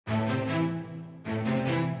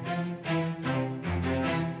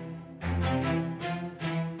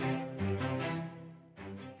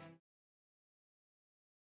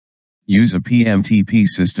Use a PMTP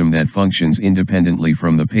system that functions independently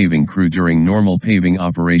from the paving crew during normal paving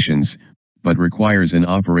operations, but requires an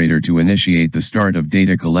operator to initiate the start of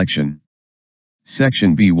data collection.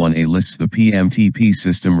 Section B1A lists the PMTP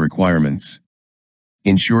system requirements.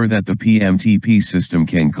 Ensure that the PMTP system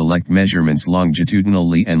can collect measurements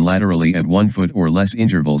longitudinally and laterally at 1 foot or less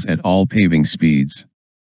intervals at all paving speeds.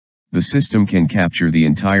 The system can capture the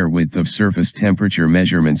entire width of surface temperature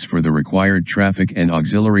measurements for the required traffic and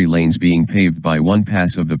auxiliary lanes being paved by one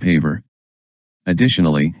pass of the paver.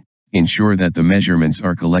 Additionally, ensure that the measurements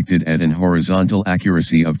are collected at an horizontal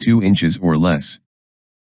accuracy of 2 inches or less.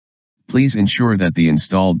 Please ensure that the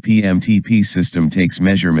installed PMTP system takes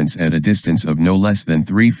measurements at a distance of no less than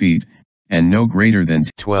 3 feet, and no greater than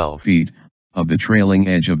 12 feet, of the trailing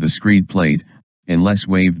edge of the screed plate, unless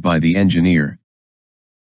waived by the engineer.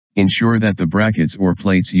 Ensure that the brackets or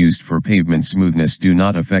plates used for pavement smoothness do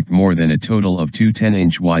not affect more than a total of 2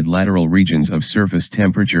 10-inch wide lateral regions of surface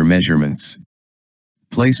temperature measurements.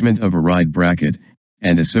 Placement of a ride bracket,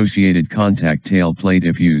 and associated contact tail plate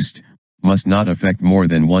if used, must not affect more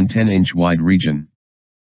than 1 10-inch wide region.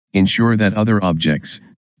 Ensure that other objects,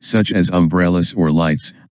 such as umbrellas or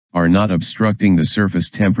lights, are not obstructing the surface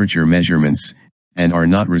temperature measurements, and are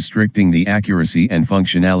not restricting the accuracy and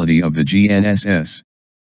functionality of the GNSS.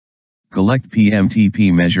 Collect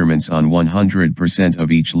PMTP measurements on 100%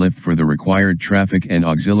 of each lift for the required traffic and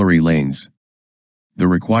auxiliary lanes. The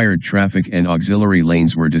required traffic and auxiliary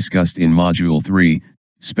lanes were discussed in Module 3,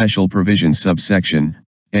 Special Provision Subsection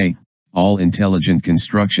A, All Intelligent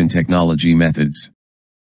Construction Technology Methods.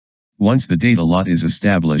 Once the data lot is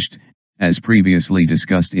established, as previously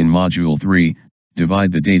discussed in Module 3,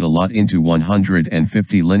 divide the data lot into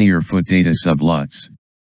 150 linear foot data sublots.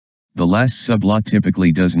 The last sublot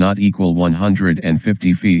typically does not equal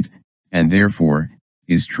 150 feet, and therefore,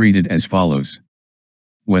 is treated as follows.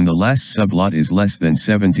 When the last sublot is less than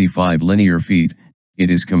 75 linear feet, it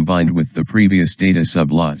is combined with the previous data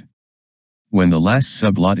sublot. When the last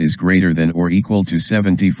sublot is greater than or equal to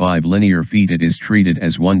 75 linear feet, it is treated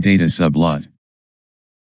as one data sublot.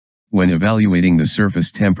 When evaluating the surface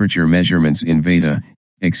temperature measurements in Veta,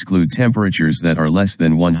 exclude temperatures that are less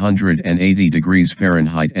than 180 degrees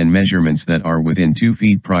Fahrenheit and measurements that are within 2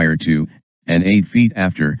 feet prior to, and 8 feet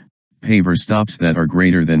after, paver stops that are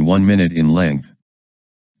greater than 1 minute in length.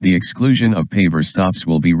 The exclusion of paver stops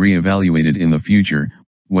will be re-evaluated in the future,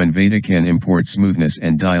 when Veta can import smoothness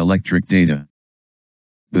and dielectric data.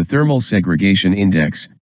 The Thermal Segregation Index,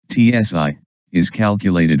 TSI, is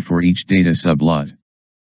calculated for each data sublot.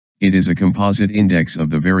 It is a composite index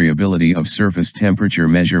of the variability of surface temperature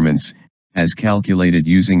measurements, as calculated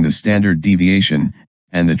using the standard deviation,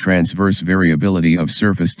 and the transverse variability of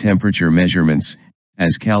surface temperature measurements,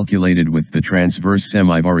 as calculated with the transverse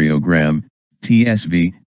semivariogram,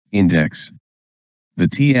 TSV, index. The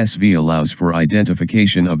TSV allows for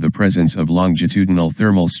identification of the presence of longitudinal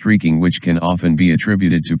thermal streaking, which can often be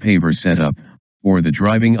attributed to paver setup, or the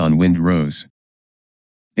driving on wind rows.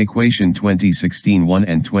 Equation 2016-1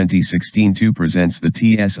 and 2016-2 presents the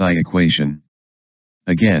TSI equation.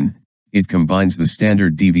 Again, it combines the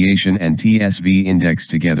standard deviation and TSV index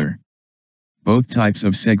together. Both types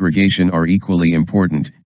of segregation are equally important,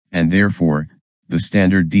 and therefore, the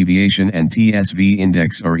standard deviation and TSV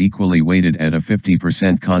index are equally weighted at a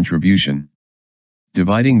 50% contribution.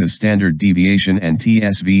 Dividing the standard deviation and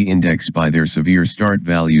TSV index by their severe start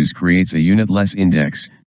values creates a unitless index,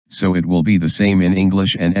 so it will be the same in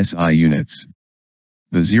English and SI units.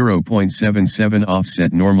 The 0.77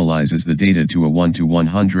 offset normalizes the data to a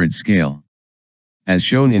 1:100 scale. As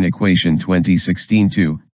shown in equation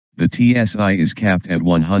 2016-2, the TSI is capped at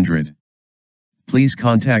 100. Please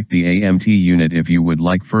contact the AMT unit if you would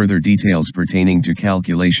like further details pertaining to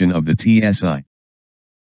calculation of the TSI.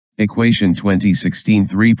 Equation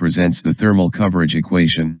 2016-3 presents the thermal coverage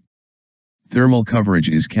equation. Thermal coverage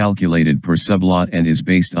is calculated per sublot and is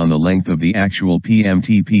based on the length of the actual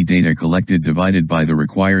PMTP data collected divided by the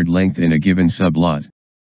required length in a given sublot.